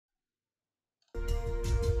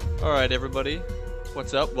Alright everybody,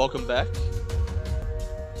 what's up? Welcome back.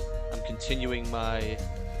 I'm continuing my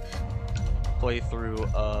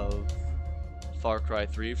playthrough of Far Cry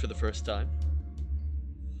 3 for the first time.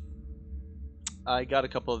 I got a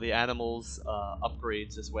couple of the animals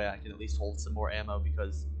upgrades this way I can at least hold some more ammo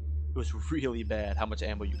because it was really bad how much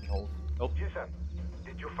ammo you can hold. Oh. Jason,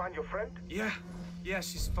 did you find your friend? Yeah,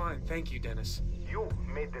 she's fine. Thank you, Dennis. You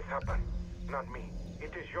made this happen, not me.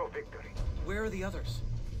 It is your victory. Where are the others?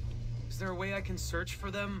 Is there a way I can search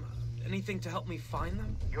for them? Anything to help me find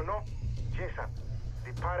them? You know, Jason,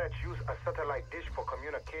 the pirates use a satellite dish for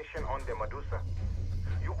communication on the Medusa.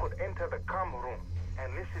 You could enter the comm room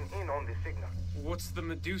and listen in on the signal. What's the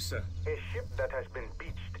Medusa? A ship that has been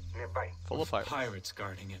beached nearby. Full of pirates. Pirates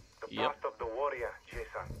guarding it. The path of the warrior,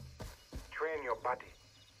 Jason. Train your body,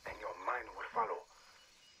 and your mind will follow.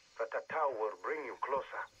 The Tatau will bring you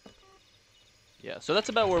closer. Yeah, so that's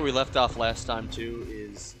about where we left off last time too,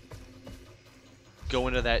 is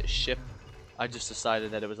going to that ship. I just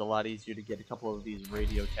decided that it was a lot easier to get a couple of these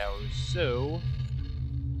radio towers, so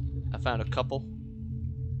I found a couple,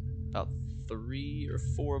 about 3 or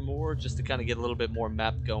 4 more, just to kind of get a little bit more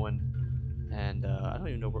map going. And I don't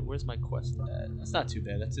even know where's my quest at. That's not too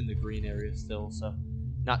bad. That's in the green area still, so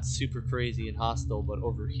not super crazy and hostile. But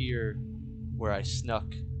over here, where I snuck,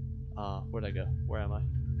 where'd I go? Where am I?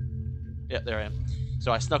 Yeah, there I am.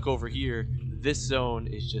 So I snuck over here. This zone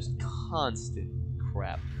is just constant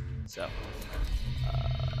crap. So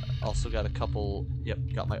also got a couple. Yep,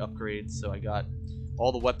 got my upgrades. So I got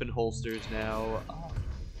all the weapon holsters now.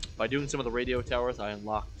 By doing some of the radio towers, I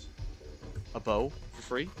unlocked a bow for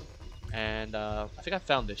free, and I think I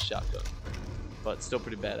found this shotgun, but still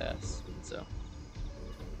pretty badass. So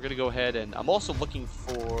we're gonna go ahead, and I'm also looking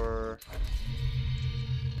for.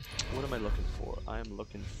 What am I looking for? I am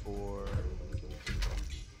looking for.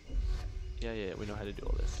 Yeah, we know how to do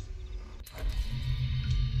all this.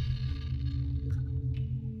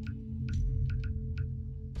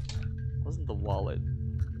 Wasn't the wallet?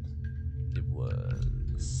 It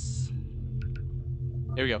was.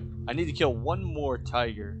 Here we go. I need to kill one more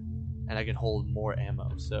tiger, and I can hold more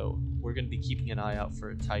ammo. So we're gonna be keeping an eye out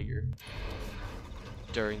for a tiger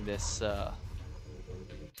during this.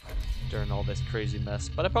 During all this crazy mess,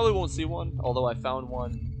 but I probably won't see one, although I found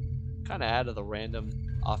one kind of out of the random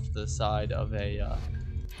off the side of a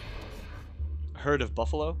herd of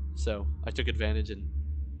buffalo, so I took advantage and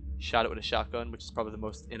shot it with a shotgun, which is probably the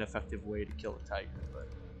most ineffective way to kill a tiger, but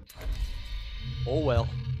oh well.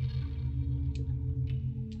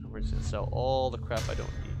 We're just gonna sell all the crap I don't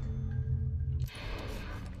need.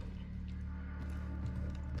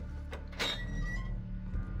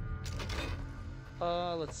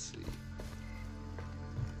 Let's see.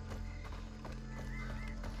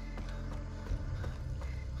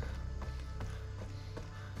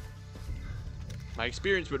 My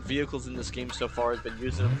experience with vehicles in this game so far has been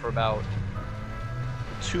using them for about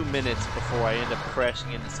 2 minutes before I end up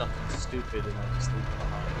crashing into something stupid and I just leave it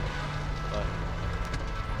behind. But,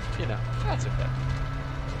 you know, that's okay.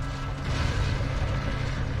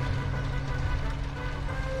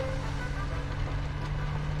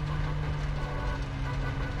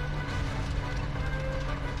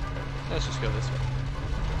 Let's just go this way.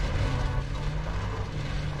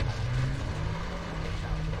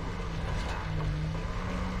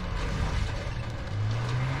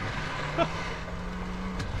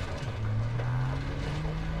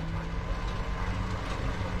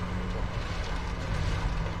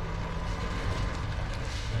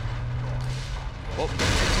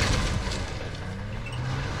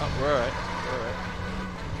 Oh, we're alright. We're alright.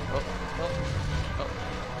 Oh.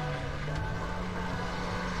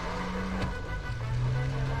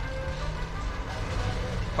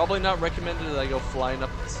 Probably not recommended that I go flying up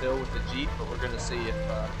this hill with the Jeep, but we're gonna see if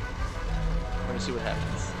we're gonna see what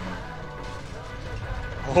happens.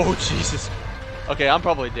 Oh Jesus! Okay, I'm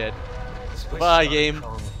probably dead. Bye, game.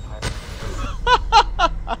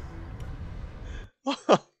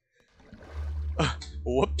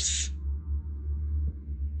 Whoops.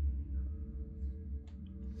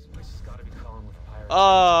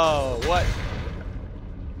 Oh, what?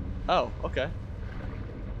 Oh, okay.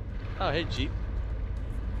 Oh, hey, Jeep.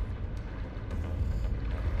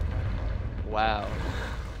 Wow.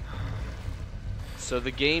 So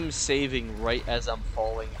the game's saving right as I'm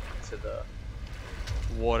falling into the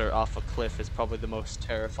water off a cliff is probably the most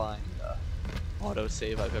terrifying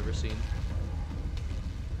autosave I've ever seen.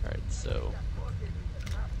 Alright, so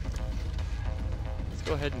let's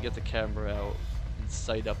go ahead and get the camera out and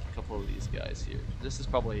sight up a couple of these guys here. This is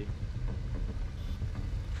probably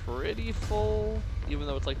pretty full, even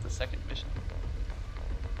though it's like the second mission.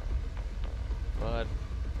 But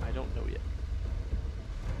I I don't know yet.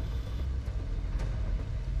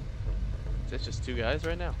 Is that just two guys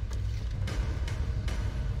right now?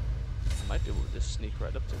 I might be able to just sneak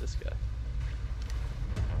right up to this guy.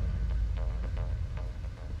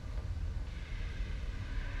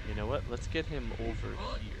 You know what? Let's get him over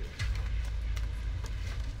here.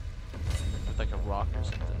 With like a rock or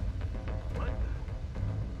something.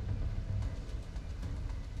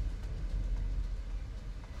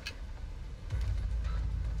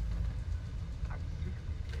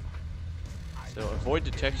 So avoid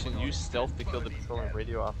detection, use stealth to kill the patrolling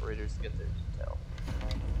radio operators to get their intel.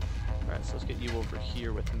 Alright, so let's get you over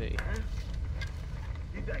here with me.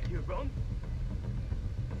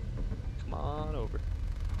 Come on over.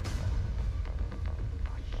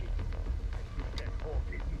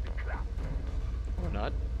 Or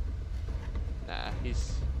not. Nah,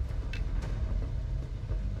 he's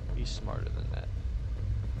smarter than that.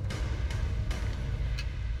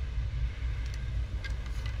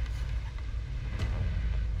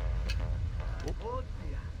 Oh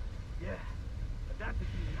dear. Yeah, that would be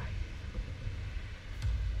nice.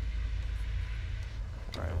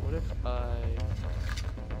 Alright, what if I...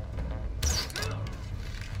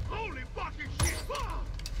 Holy fucking shit!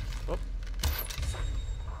 Oh.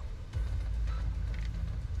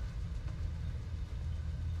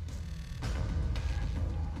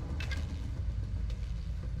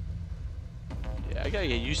 Yeah, I gotta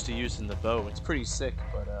get used to using the bow. It's pretty sick,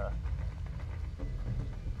 but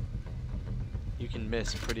you can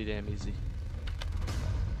miss pretty damn easy.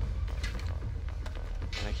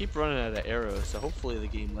 And I keep running out of arrows, so hopefully the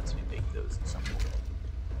game lets me make those at some point.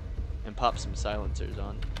 And pop some silencers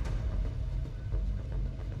on.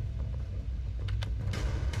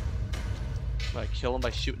 Might I kill him by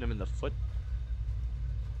shooting him in the foot?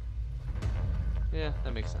 Yeah,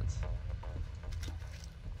 that makes sense.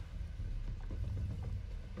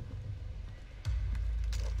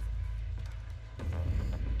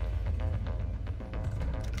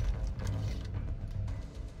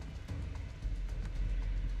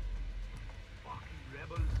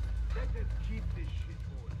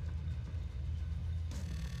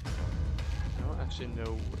 I don't actually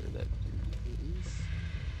know where that dude is.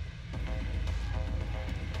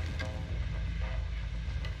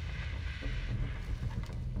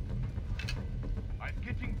 I'm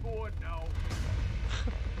getting bored now.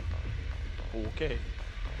 Okay.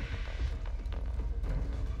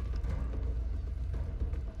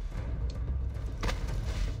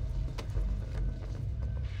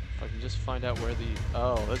 If I can just find out where the...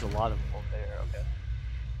 Oh, there's a lot of them over there, okay.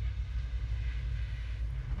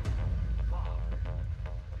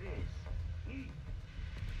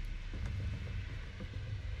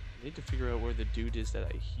 I need to figure out where the dude is that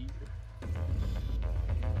I hear.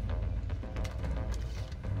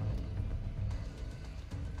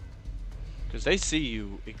 Because they see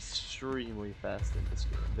you extremely fast in this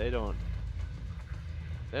game. They don't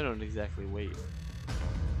exactly wait.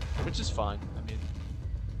 Which is fine. I mean,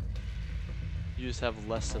 you just have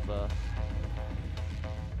less of a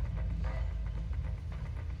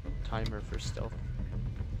timer for stealth.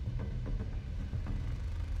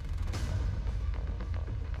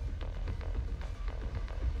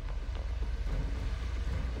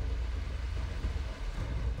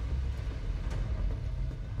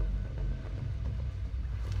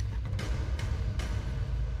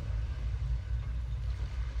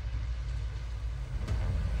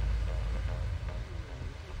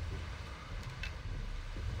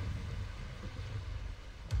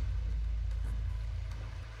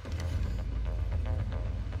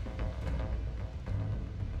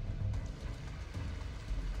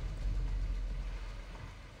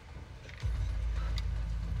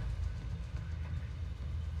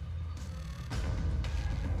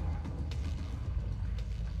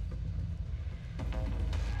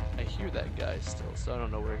 I hear that guy still, so I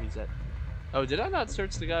don't know where he's at. Oh, did I not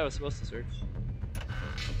search the guy I was supposed to search?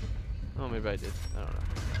 Oh, maybe I did. I don't know.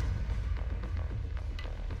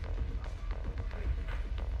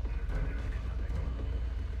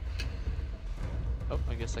 Oh,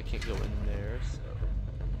 I guess I can't go in there, so...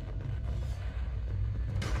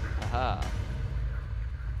 Aha!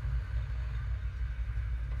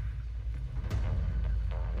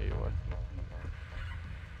 There you are.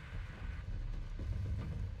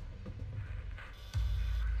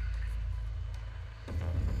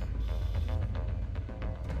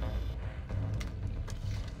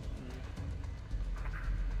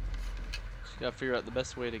 Gotta figure out the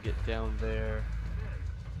best way to get down there.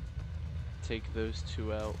 Take those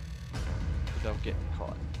two out without getting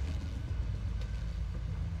caught.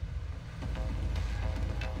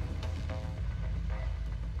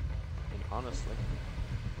 And honestly,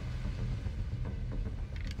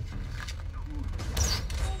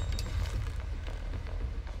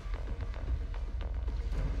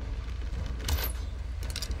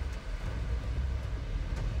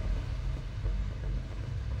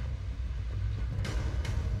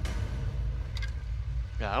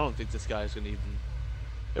 Yeah, I don't think this guy's gonna even.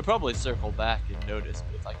 He'll probably circle back and notice,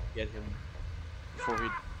 but if I can get him before he.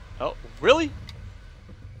 Oh, really?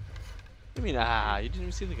 You mean, you didn't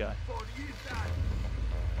even see the guy. For the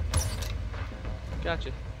inside.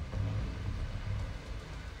 Gotcha.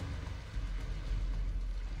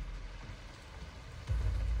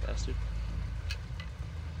 Bastard.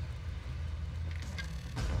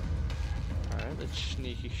 Alright, let's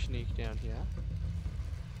sneak down here.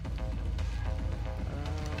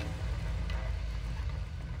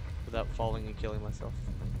 Without falling and killing myself.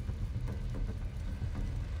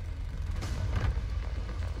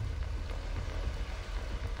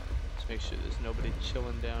 Just make sure there's nobody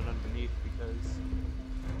chilling down underneath because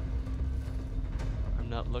I'm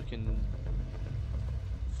not looking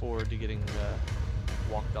forward to getting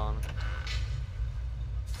walked on.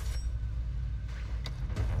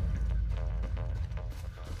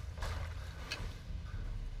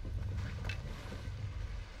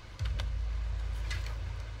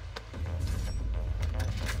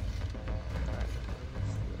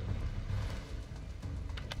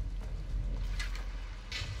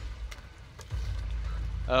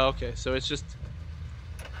 Oh, okay, so it's just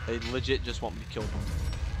they legit just want me to kill them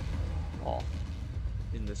all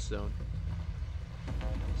in this zone.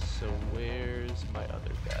 So where's my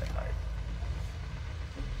other guy hiding?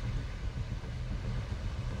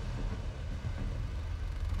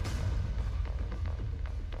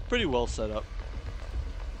 Pretty well set up.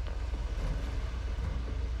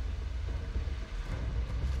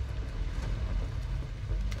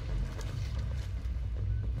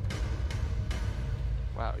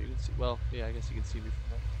 Wow, you can see. Well, yeah, I guess you can see me from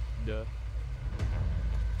there. Duh.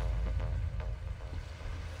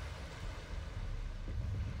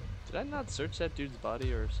 Did I not search that dude's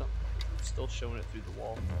body or something? It's still showing it through the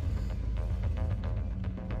wall. I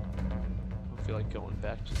don't feel like going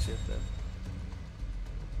back just yet, though.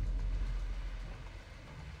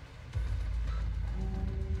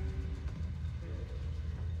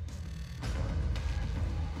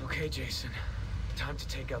 Okay, Jason. Time to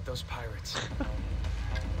take out those pirates.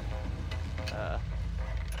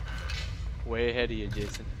 Way ahead of you,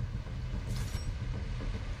 Jason.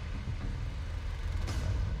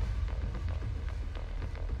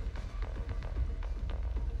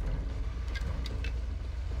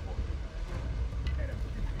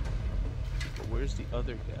 But where's the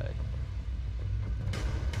other guy?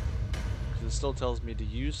 Because it still tells me to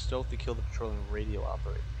use stealth to kill the patrolling radio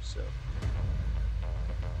operator, so...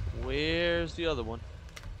 Where's the other one?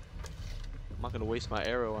 I'm not gonna waste my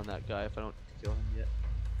arrow on that guy if I don't kill him yet.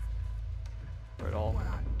 Or at all.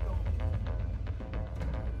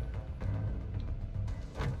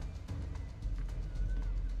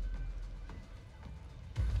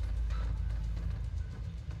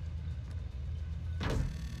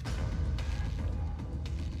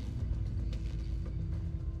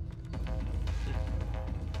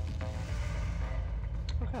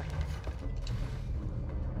 Okay.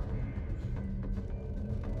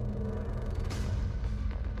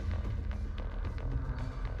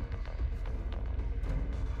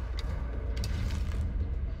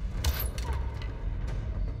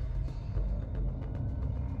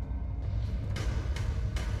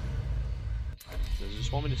 Does it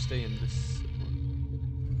just want me to stay in this one?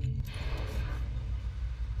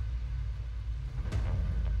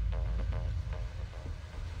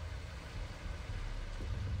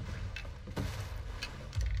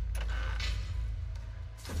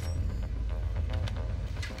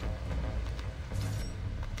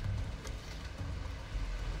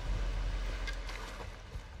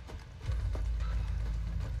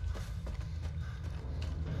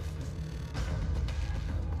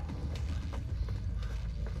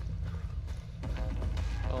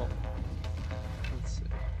 Oh, let's see.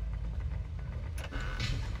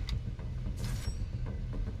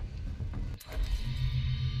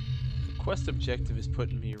 The quest objective is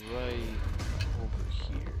putting me right over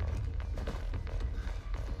here.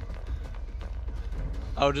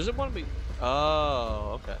 Oh, does it want me?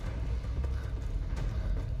 Oh, okay.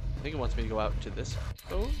 I think it wants me to go out to this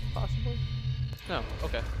zone, possibly? No,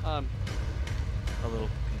 okay. I'm a little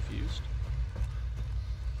confused.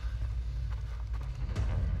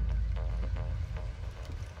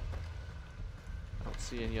 I don't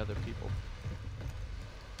see any other people.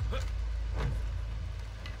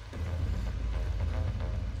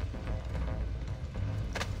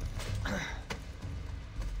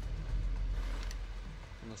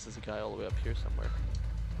 Unless there's a guy all the way up here somewhere.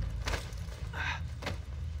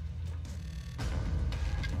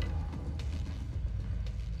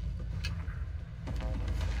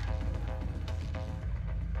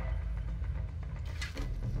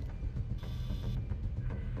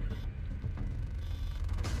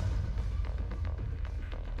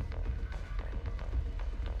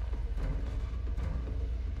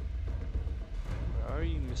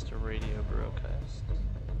 Mr. Radio Broadcast.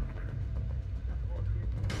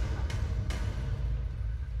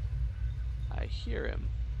 I hear him.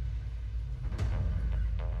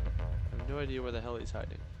 I have no idea where the hell he's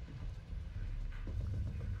hiding.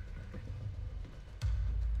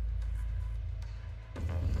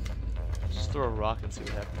 Just throw a rock and see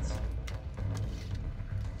what happens.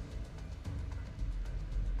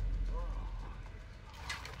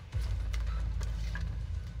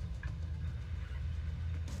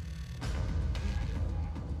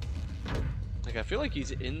 Like, I feel like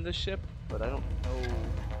he's in the ship, but I don't know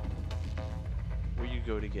where you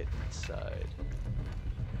go to get inside.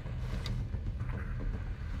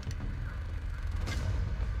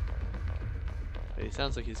 Okay, he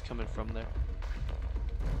sounds like he's coming from there.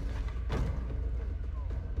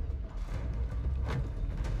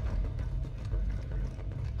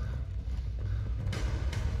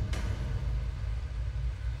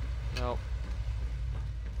 Nope.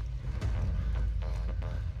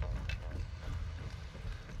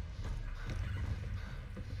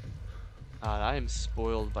 I am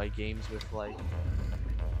spoiled by games with like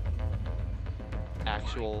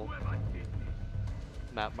actual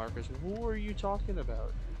map markers. Who are you talking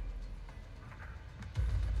about?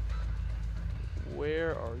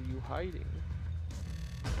 Where are you hiding?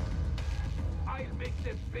 I'll make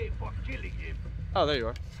them pay for killing him. Oh, there you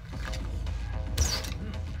are.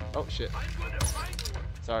 Oh shit. I'm gonna find you.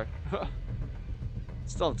 Sorry.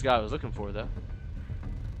 Still not the guy I was looking for though.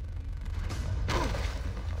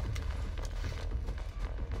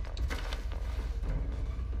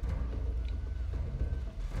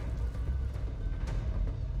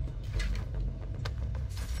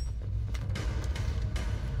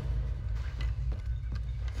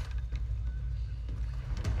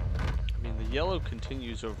 Yellow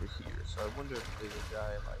continues over here, so I wonder if there's a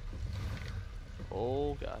guy like...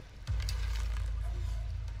 Oh god.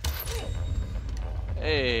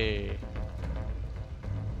 Hey!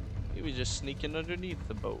 He was just sneaking underneath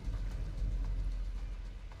the boat.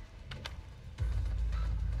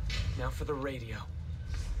 Now for the radio.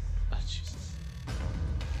 Oh, Jesus.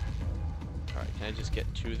 Alright, can I just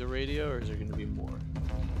get to the radio, or is there gonna be more?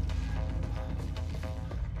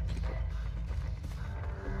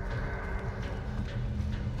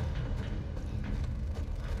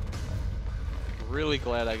 Really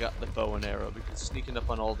glad I got the bow and arrow, because sneaking up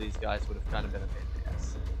on all these guys would have kind of been a pain in the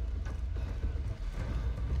ass.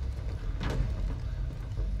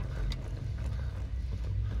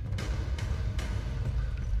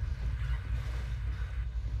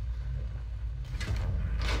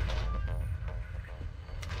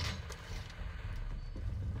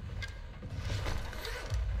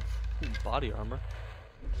 Ooh, body armor.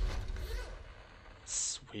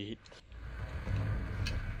 Sweet.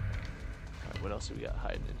 What else do we got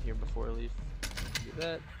hiding in here before I leave? Give me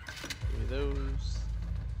that. Give me those.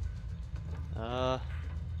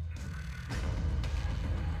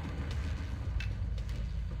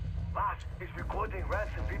 Boss is recording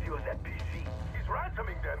ransom videos at PC. He's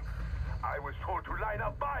ransoming them. I was told to line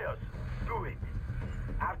up buyers. Do it.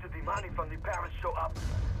 After the money from the parents show up,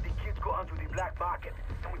 the kids go onto the black market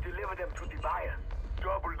and we deliver them to the buyer.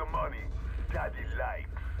 Double the money. Daddy likes.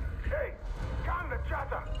 Hey, calm the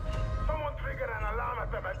chatter. Someone triggered an alarm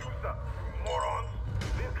at the Medusa. Morons.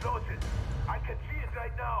 We're closest. I can see it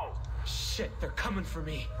right now. Shit, they're coming for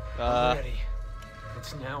me. I'm ready.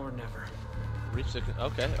 It's now or never. Reach the...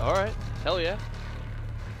 Okay, alright. Hell yeah.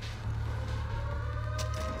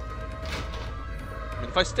 I mean,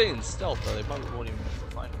 if I stay in stealth, though, they probably won't even be able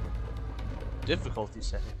to find me. Difficulty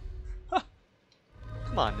setting. Ha!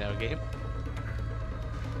 Come on now, game.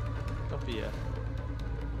 Don't be a...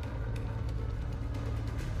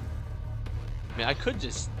 I mean, I could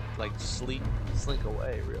just, like, slink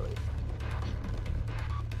away, really.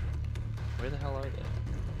 Where the hell are they?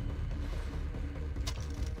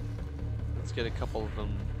 Let's get a couple of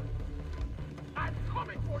them. I'm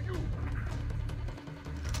coming for you.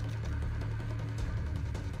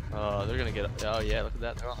 They're gonna get up. Oh yeah, look at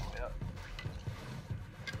that. They're on the way up.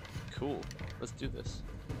 Cool. Let's do this.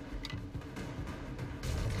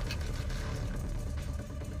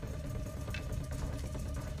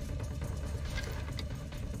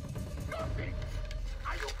 Nothing.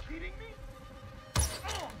 Are you kidding me?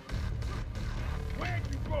 Oh. Where'd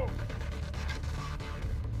you go?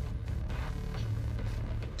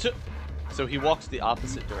 So he walks the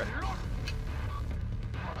opposite direction.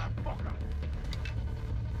 Motherfucker.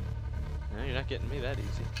 No, you're not getting me that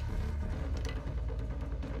easy.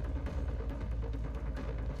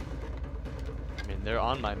 I mean, they're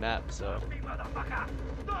on my map, so. Stop me, motherfucker.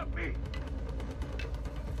 Stop me.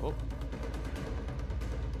 Oh.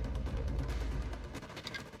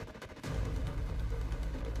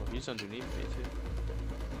 he's underneath me too.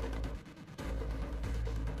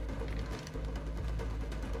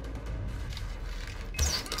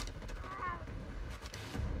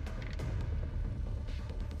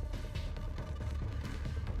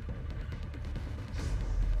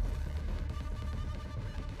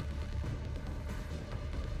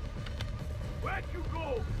 Where'd you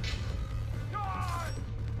go? God!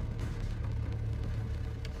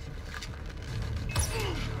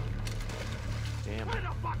 Damn. Where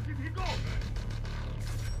the fuck did he go?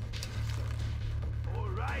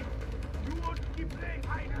 Alright. You want to keep playing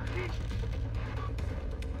hide and seek?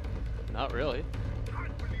 Not really.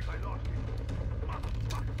 Can't believe I lost him.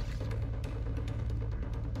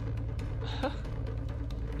 Motherfucker.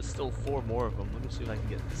 There's still 4 more of them. Let me see if I can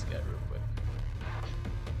get this guy real quick.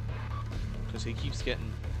 Because he keeps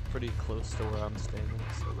getting pretty close to where I'm standing.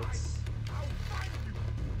 So let's. I'll find you.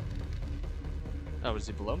 Oh, is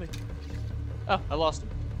he below me? Oh, I lost him.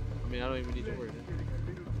 I mean, I don't even need to worry now. Getting a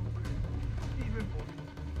little too big. Even for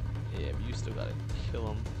me. Yeah, but you still gotta kill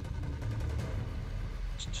him.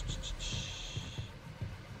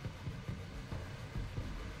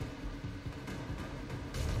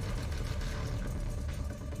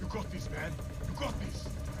 You got this, man. You got this.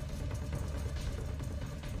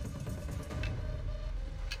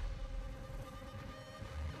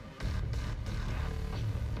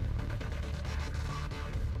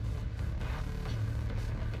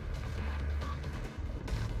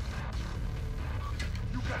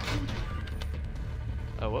 You can do this.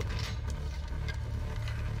 Oh, whoop.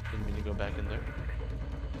 Didn't mean to go back in there.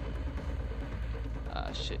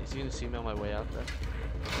 Ah, shit. Is he gonna see me on my way out there?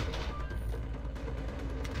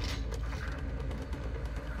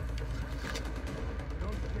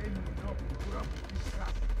 Don't pay me enough to put up with this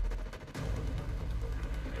crap.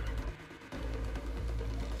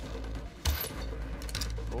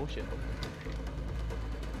 Oh, shit.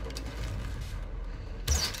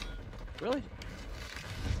 Really?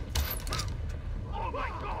 Oh my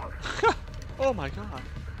god! Oh my god.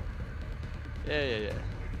 Yeah.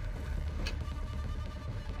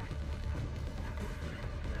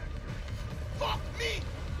 Fuck me!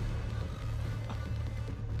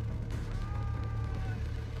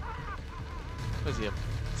 Is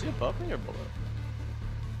he above me or below?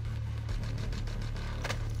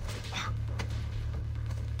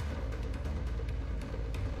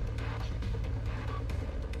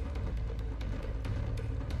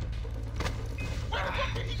 Where the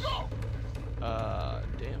fuck did he go?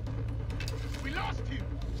 Damn. We lost him!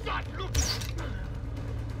 Start looking!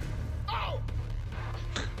 Oh!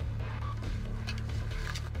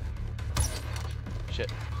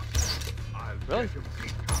 Shit. I'll Really? get him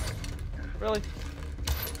big time. Really?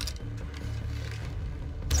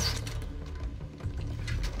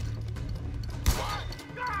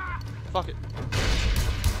 Fuck it.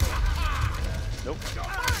 Nope.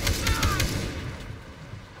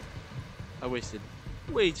 I wasted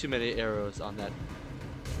way too many arrows on that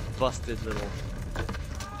busted little.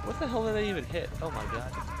 What the hell did I even hit? Oh my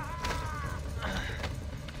god.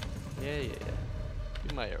 Yeah.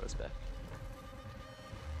 Give my arrows back.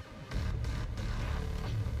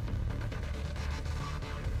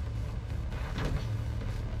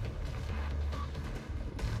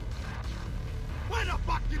 Where the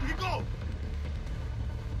fuck did he go?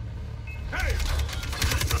 Hey!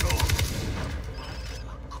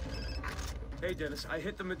 Hey, Dennis, I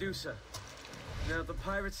hit the Medusa. Now, the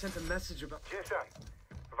pirates sent a message about... Jason,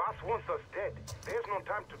 Vass wants us dead. There's no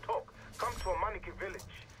time to talk. Come to Amaniki village.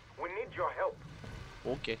 We need your help.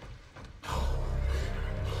 Okay.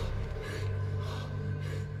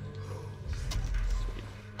 Sweet.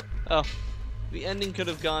 Oh, the ending could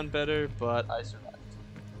have gone better, but I survived.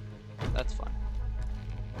 That's fine.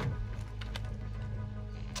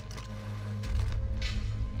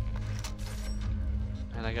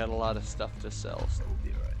 And I got a lot of stuff to sell, so we'll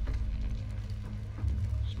be alright.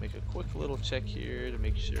 Just make a quick little check here to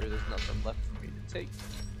make sure there's nothing left for me to take.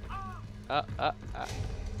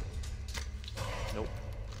 Nope.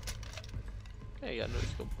 Hey, I got no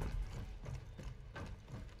scope point.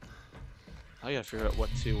 I gotta figure out what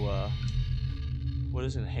to, what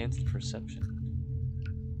is enhanced perception?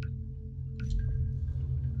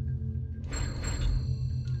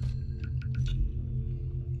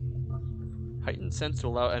 Heightened sense to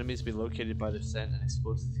allow enemies to be located by their scent and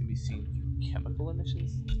explosives can be seen through chemical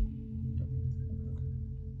emissions.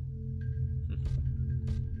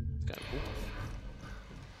 It's kind of cool.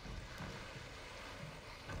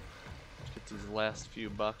 Let's get these last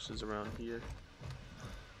few boxes around here.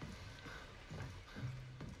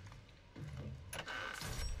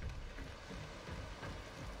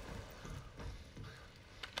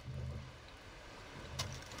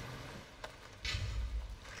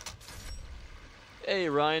 Hey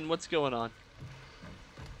Ryan, what's going on?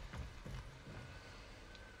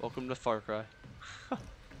 Welcome to Far Cry.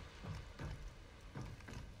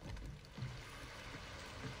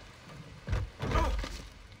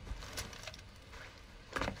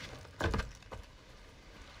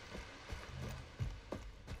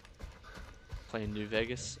 Playing New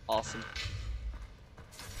Vegas, awesome.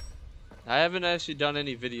 I haven't actually done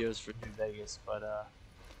any videos for New Vegas, but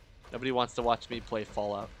nobody wants to watch me play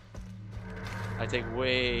Fallout. I take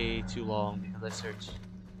way too long because I search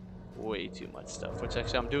way too much stuff, which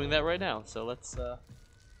actually I'm doing that right now. So let's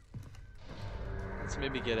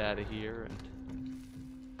maybe get out of here.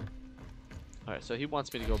 And all right, so he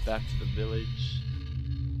wants me to go back to the village.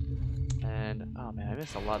 And oh man, I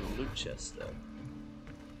missed a lot of loot chests though.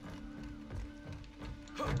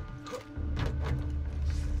 I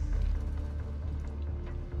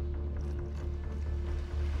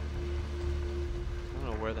don't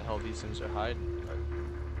know where the hell these things are hiding.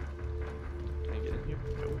 Can I get in here?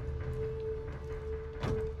 Nope.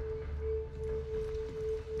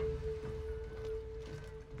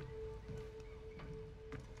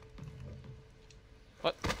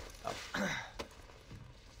 What? Oh.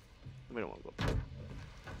 We don't want to go up there.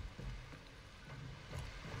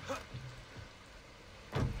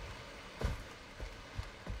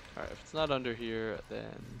 Alright, if it's not under here,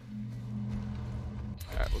 then...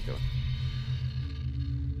 Alright, we're going.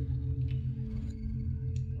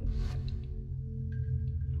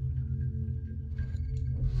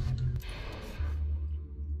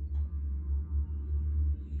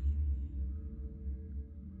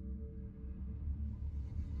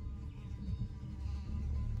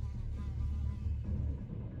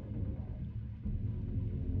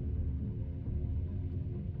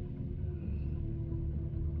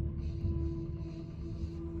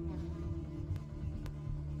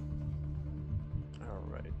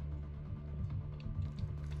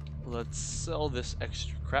 Let's sell this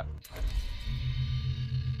extra crap.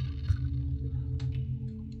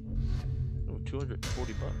 Oh,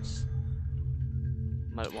 240 bucks.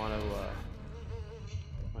 Might want to,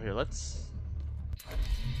 oh, here, let's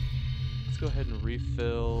go ahead and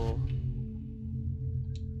refill.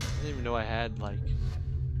 I didn't even know I had, like,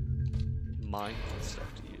 mines and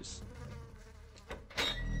stuff to use.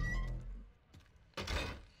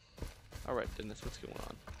 Alright, Dennis, what's going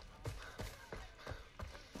on?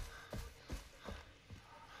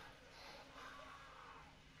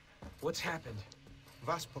 What's happened?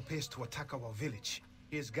 Vaas prepares to attack our village.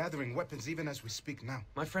 He is gathering weapons even as we speak now.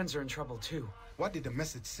 My friends are in trouble too. What did the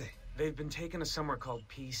message say? They've been taken to somewhere called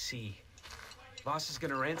PC. Vaas is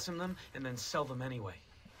gonna ransom them and then sell them anyway.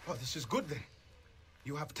 Oh, this is good then.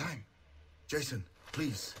 You have time. Jason,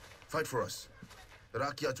 please, fight for us. The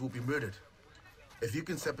Rakyat will be murdered. If you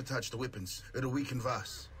can sabotage the weapons, it'll weaken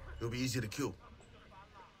Vaas. It'll be easy to kill.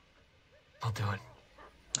 I'll do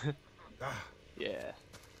it. Ah, Yeah.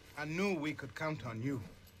 I knew we could count on you.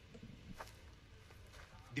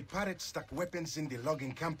 The pirates stuck weapons in the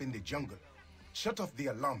logging camp in the jungle. Shut off the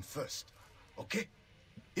alarm first, okay?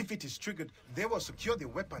 If it is triggered, they will secure the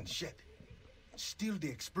weapon shed. Steal the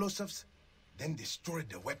explosives, then destroy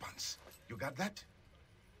the weapons. You got that?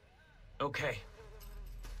 Okay.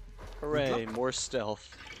 Hooray, more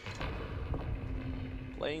stealth.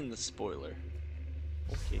 Playing the spoiler.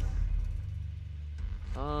 Okay.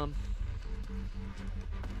 I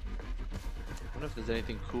wonder if there's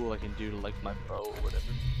anything cool I can do to like my bow or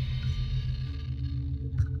whatever.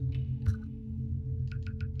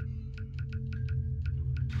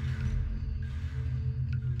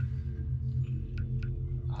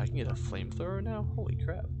 Oh, I can get a flamethrower now? Holy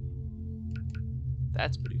crap.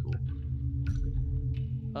 That's pretty cool.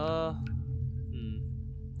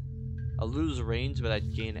 I'll lose range, but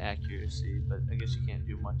I'd gain accuracy, but I guess you can't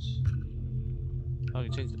do much. Oh, I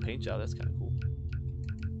can change the paint job, that's kinda cool.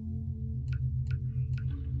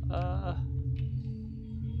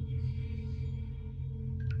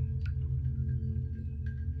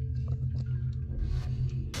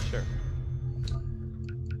 Sure.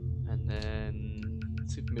 And then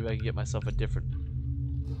let's see if maybe I can get myself a different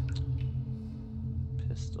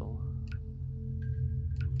pistol.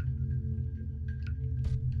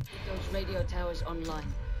 Those radio towers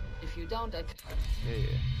online. If you don't,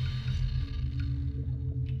 Yeah.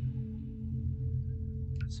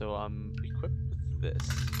 So I'm equipped with this.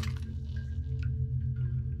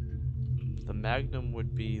 The Magnum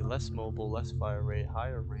would be less mobile, less fire rate,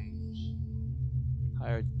 higher range,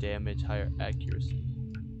 higher damage, higher accuracy.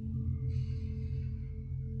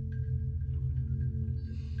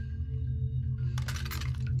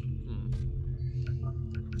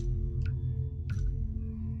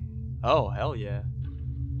 Oh, hell yeah.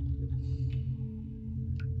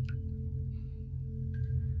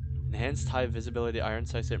 Enhanced high visibility iron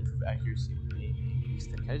sights that improve accuracy when aiming.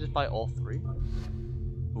 Can I just buy all 3?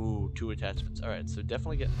 Ooh, 2 attachments. Alright, so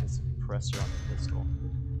definitely getting the suppressor on the pistol.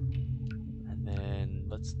 And then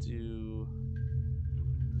let's do...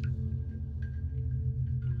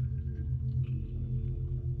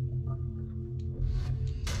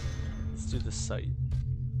 Let's do the sight.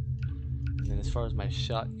 And then as far as my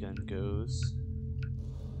shotgun goes...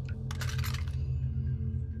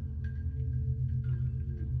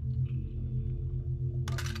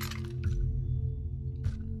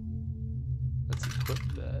 Let's equip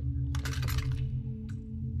that.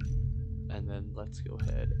 And then let's go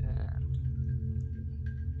ahead and...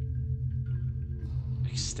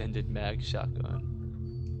 Extended mag shotgun.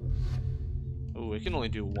 Oh, it can only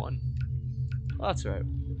do 1. Oh, that's right.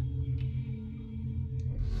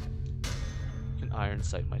 Iron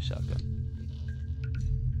sight my shotgun.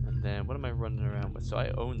 And then what am I running around with? So I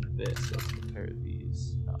own this. So let's compare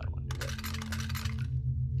these. No, I don't want to do that.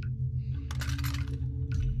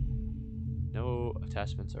 No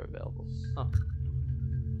attachments are available. Huh.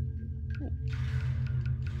 Ooh.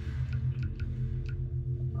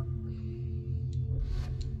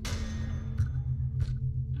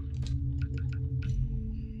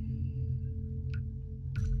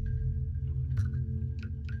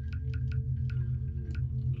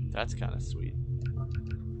 That's kind of sweet,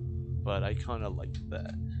 but I kind of like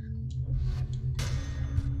that.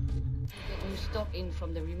 Get new stock in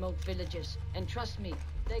from the remote villages, and trust me,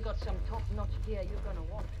 they got some top-notch gear you're gonna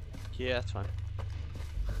want. Yeah, that's fine.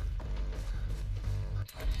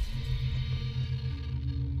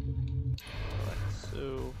 Alright,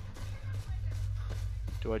 so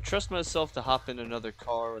do I trust myself to hop in another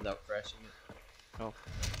car without crashing it? Oh,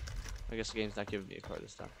 I guess the game's not giving me a car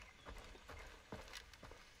this time.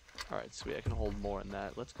 Alright, sweet. I can hold more in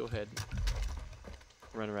that. Let's go ahead and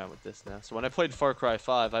run around with this now. So when I played Far Cry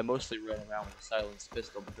 5, I mostly ran around with a silenced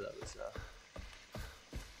pistol because I was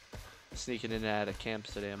sneaking in and out of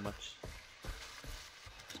camps so damn much.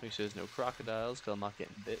 Let's make sure there's no crocodiles because I'm not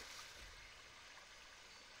getting bit.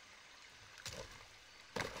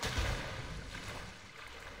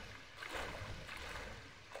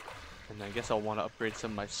 And I guess I'll want to upgrade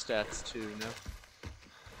some of my stats too, you know?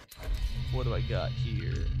 What do I got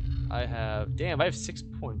here? I have... Damn, I have 6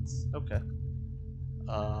 points. Okay.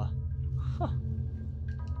 Huh.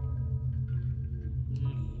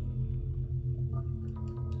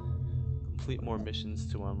 Complete more missions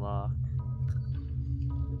to unlock.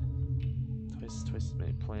 Twice as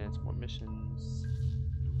many plants, more missions.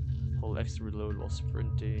 Hold X to reload while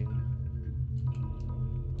sprinting.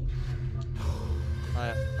 Oh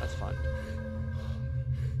yeah, that's fine.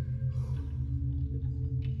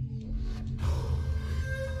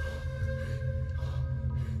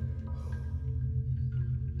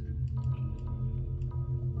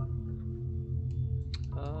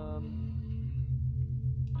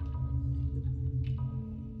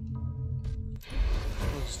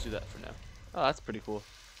 We'll just do that for now. Oh, that's pretty cool.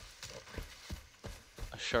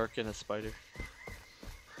 A shark and a spider.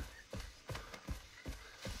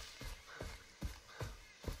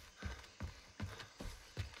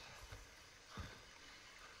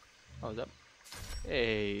 Oh, is that?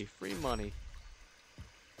 Hey, free money.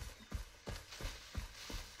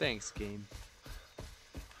 Thanks, game.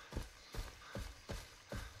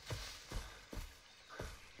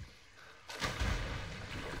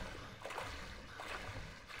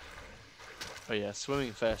 Oh yeah,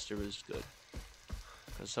 swimming faster was good.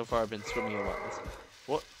 Because so far I've been swimming a lot.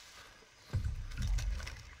 What?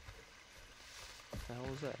 What the hell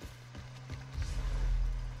was that?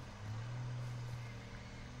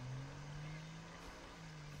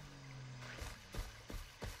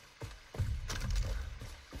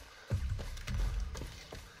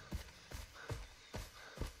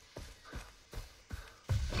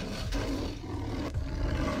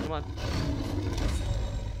 Come on.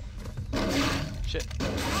 Shit.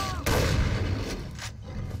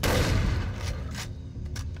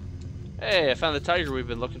 Hey, I found the tiger we've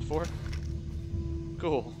been looking for.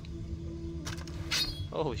 Cool.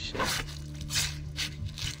 Holy shit.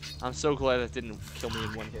 I'm so glad that didn't kill me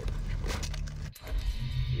in one hit.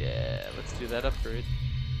 Yeah, let's do that upgrade.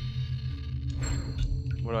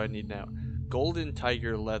 What do I need now? Golden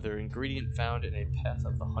tiger leather, ingredient found in a Path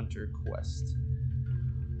of the Hunter quest.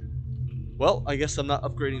 Well, I guess I'm not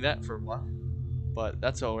upgrading that for a while. But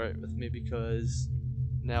that's alright with me because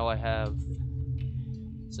now I have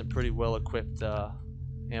some pretty well equipped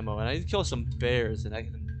ammo. And I need to kill some bears and I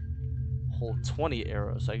can hold 20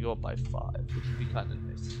 arrows. So I go up by 5, which would be kind of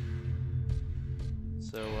nice.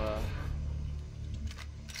 So,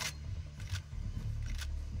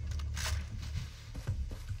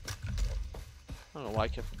 don't know why I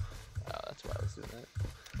kept. Oh, that's why I was doing that.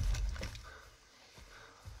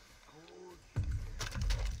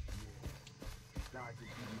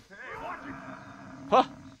 Huh?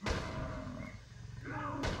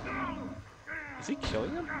 Is he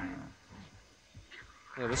killing him?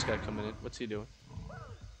 Oh, this guy coming in. What's he doing?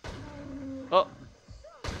 Oh.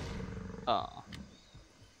 Ah.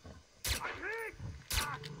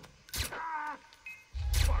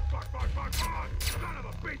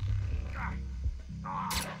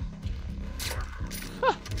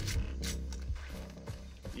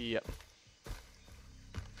 Yep.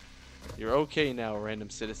 You're okay now, random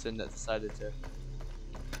citizen that decided to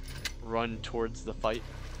run towards the fight.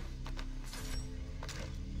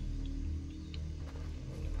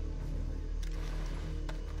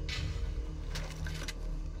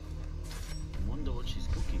 I wonder what she's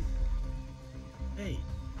cooking. Hey,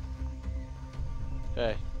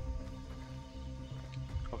 Hey.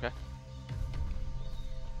 Okay.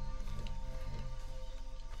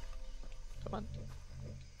 Come on.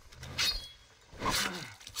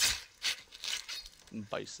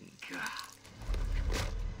 Bison.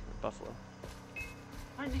 Buffalo.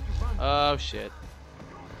 I need to run. Oh shit.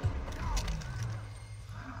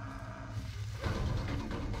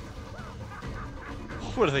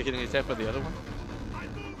 What, are they getting attacked by the other one?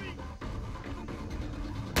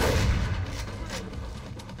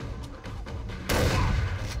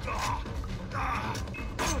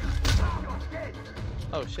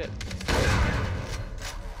 Oh shit.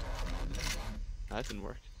 That didn't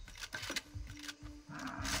work. I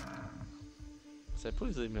said,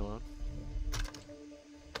 please leave me alone.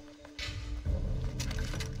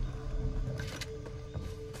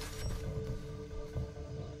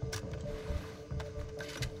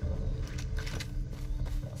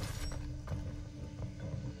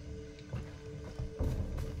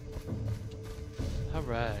 All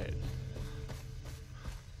right.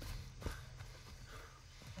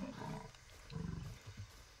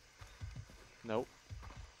 Nope.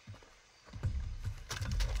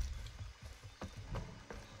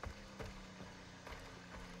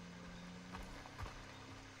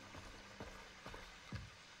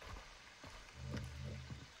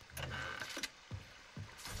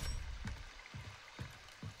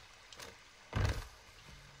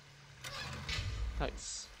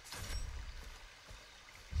 Nice.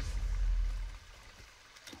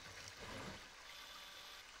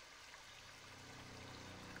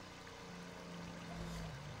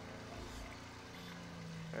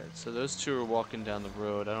 Alright, so those two are walking down the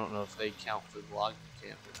road. I don't know if they count for the logging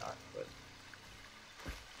camp or not, but...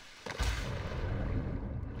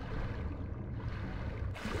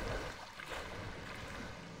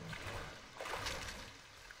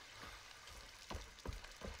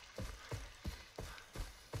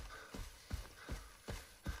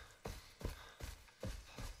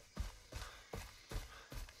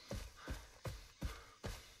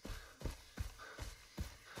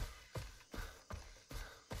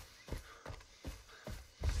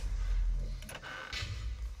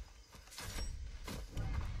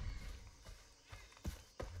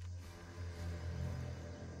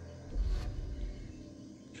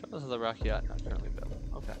 Trials of the Rocky Yacht not currently available.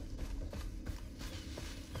 Okay.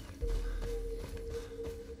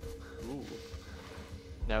 Ooh.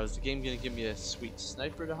 Now, is the game gonna give me a sweet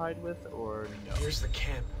sniper to hide with, or no? Here's the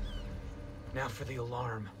camp. Now for the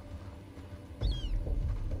alarm.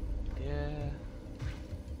 Yeah.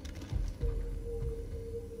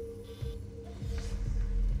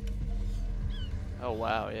 Oh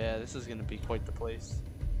wow, yeah, this is gonna be quite the place.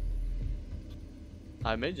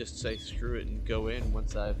 I may just say screw it and go in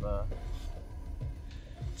once I've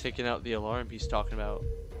taken out the alarm he's talking about.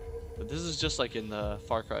 But this is just like in the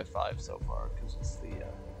Far Cry 5 so far, because it's the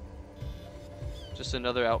just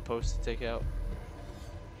another outpost to take out.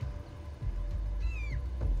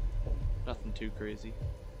 Nothing too crazy.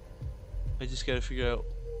 I just gotta figure out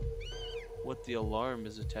what the alarm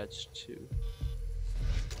is attached to.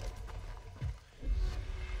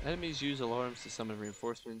 Enemies use alarms to summon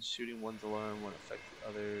reinforcements. Shooting one's alarm won't affect the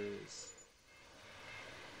others.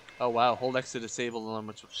 Oh wow, hold X to disable the alarm,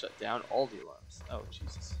 which will shut down all the alarms. Oh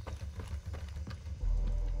Jesus.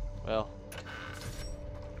 Well.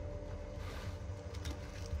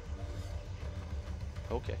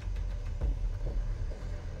 Okay.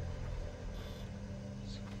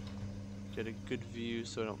 Get a good view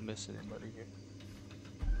so I don't miss anybody here.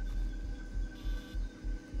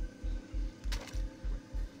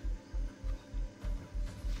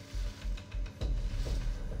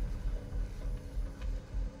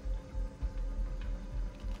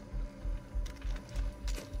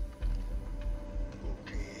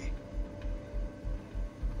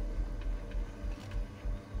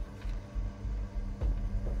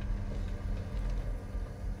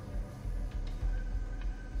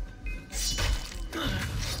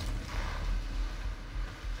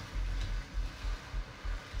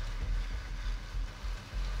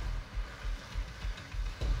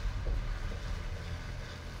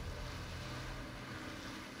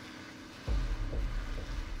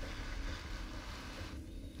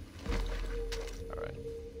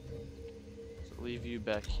 you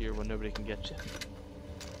back here where nobody can get you.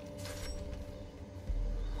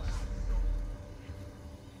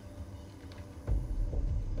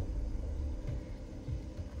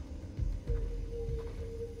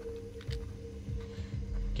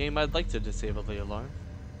 Game, I'd like to disable the alarm.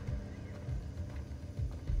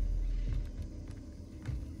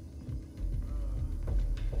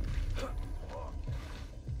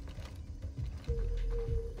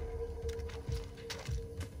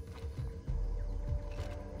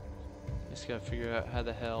 Just gotta figure out how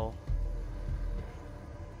the hell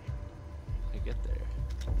I get there.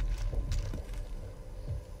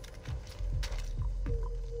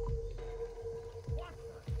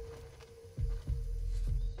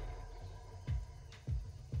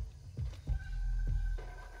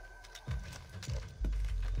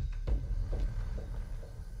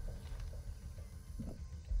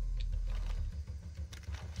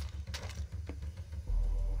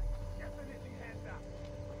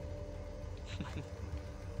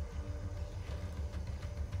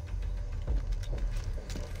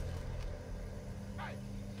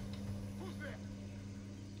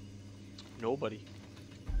 Nobody.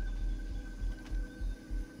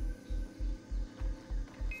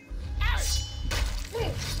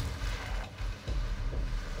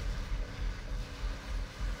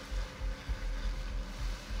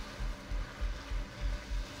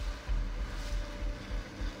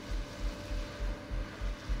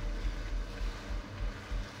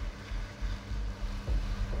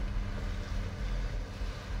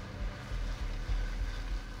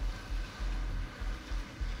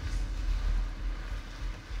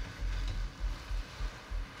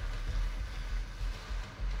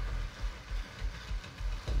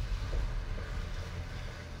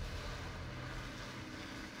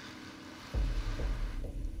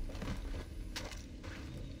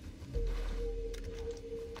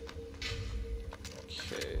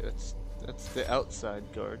 Okay, that's the outside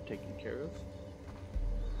guard taken care of.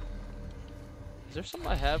 Is there something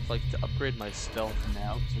I have like to upgrade my stealth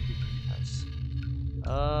now? This would be pretty nice.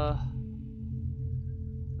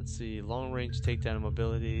 Let's see, long range takedown and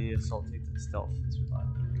mobility, assault takedown, stealth, and survival.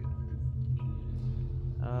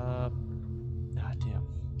 God damn.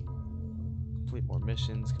 Complete more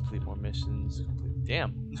missions, complete more missions, complete.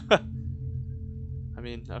 Damn. I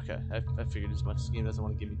mean, okay, I figured as much. This game doesn't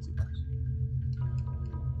want to give me too much.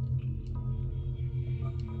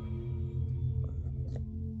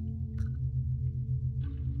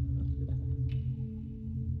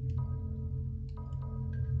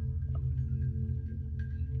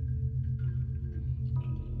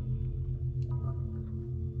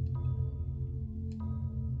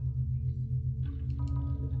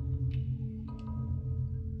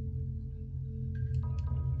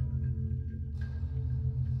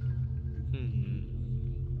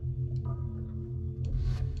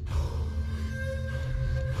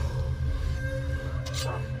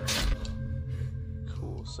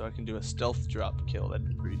 Cool, so I can do a stealth drop kill. That'd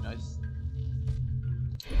be pretty nice.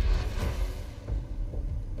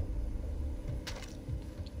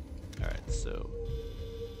 Alright, so...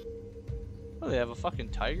 Oh, they have a fucking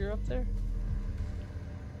tiger up there?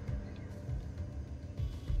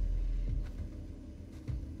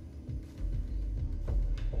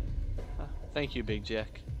 Huh, thank you, Big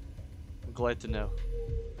Jack. I'm glad to know.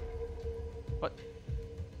 What?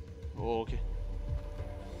 Oh, okay.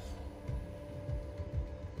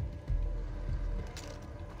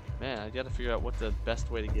 Man, I gotta figure out what the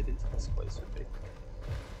best way to get into this place would be.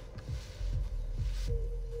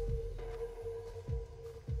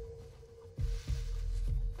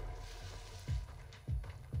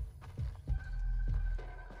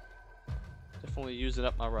 Definitely using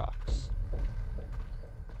up my rocks.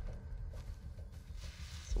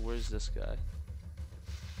 So where's this guy?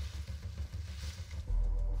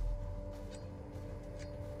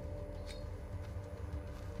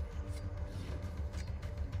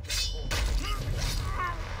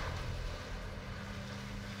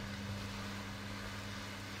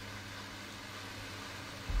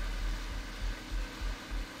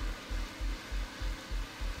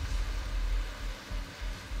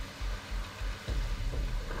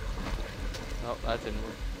 Oh, that didn't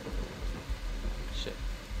work. Shit.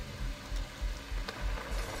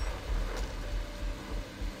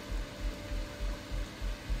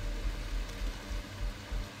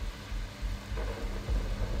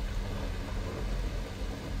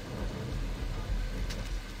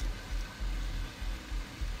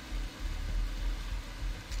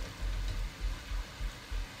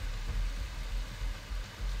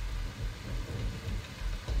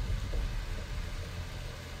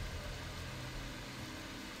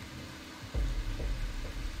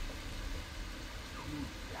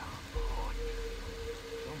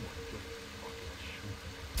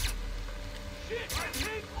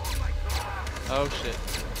 Oh shit.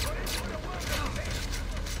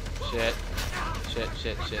 Shit. Shit,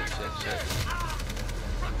 shit, shit, shit, shit.